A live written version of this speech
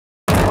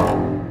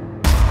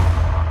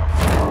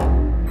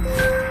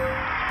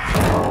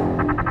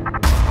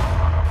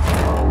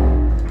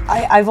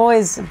I've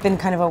always been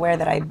kind of aware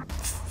that I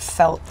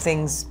felt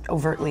things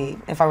overtly.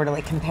 If I were to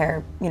like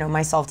compare, you know,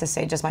 myself to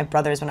say just my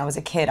brothers when I was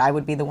a kid, I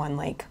would be the one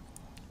like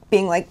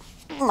being like,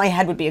 my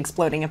head would be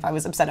exploding if I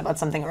was upset about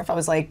something, or if I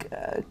was like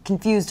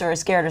confused or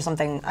scared or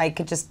something. I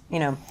could just, you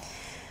know,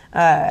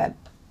 I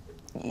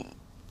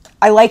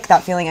like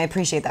that feeling. I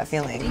appreciate that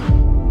feeling.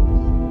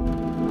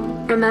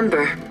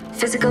 Remember,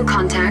 physical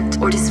contact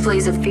or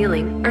displays of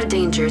feeling are a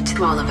danger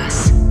to all of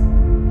us.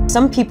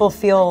 Some people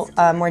feel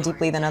more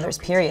deeply than others,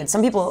 period.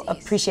 Some people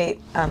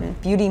appreciate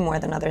beauty more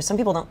than others. Some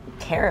people don't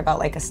care about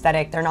like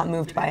aesthetic. They're not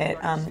moved by it.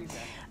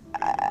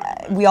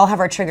 We all have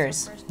our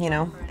triggers, you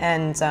know?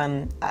 And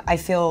I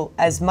feel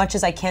as much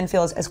as I can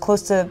feel, as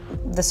close to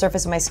the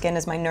surface of my skin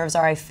as my nerves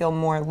are, I feel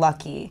more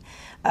lucky.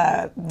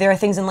 There are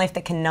things in life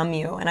that can numb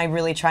you, and I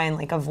really try and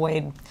like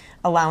avoid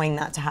allowing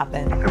that to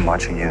happen. I'm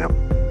watching you,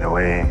 the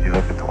way you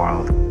look at the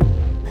world.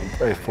 I'm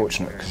very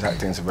fortunate because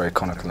acting is a very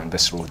conical and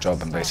visceral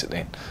job, and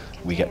basically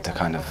we get to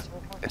kind of,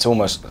 it's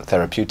almost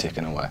therapeutic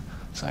in a way.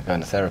 It's like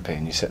going to therapy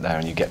and you sit there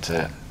and you get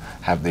to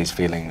have these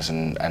feelings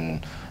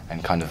and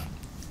kind of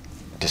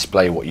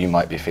display what you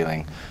might be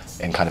feeling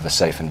in kind of a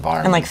safe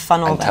environment. And like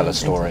funnel and tell a them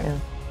story. into, yeah.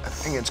 I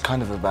think it's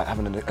kind of about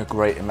having a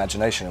great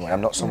imagination in a way.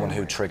 I'm not someone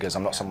who triggers,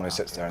 I'm not someone who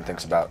sits there and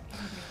thinks about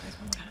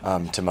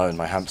Timon,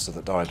 my hamster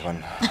that died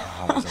when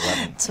I was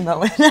 11.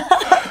 Timon.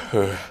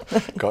 Who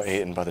got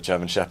eaten by the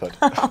German Shepherd.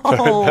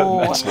 Oh,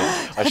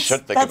 I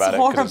should think about it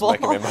because it's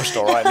making me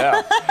emotional right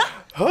now.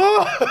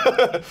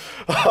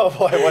 Oh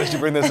boy, why did you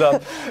bring this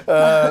up?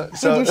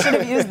 So you should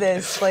have used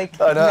this like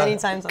many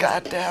times.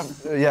 God damn.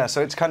 Yeah,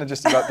 so it's kind of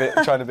just about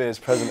trying to be as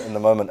present in the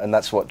moment, and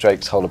that's what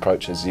Drake's whole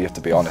approach is. You have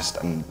to be honest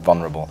and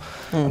vulnerable,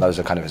 and those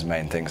are kind of his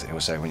main things that he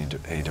will say when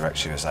he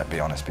directs you, is like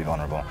be honest, be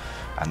vulnerable,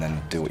 and then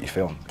do what you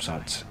feel. So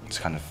it's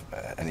kind of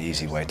an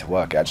easy way to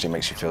work. It actually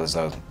makes you feel as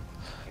though,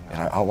 you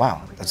know, oh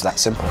wow, it's that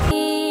simple.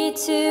 Need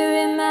to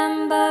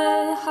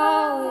remember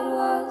how it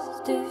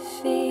was to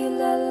feel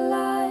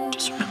alive.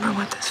 Just remember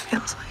what this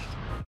feels like.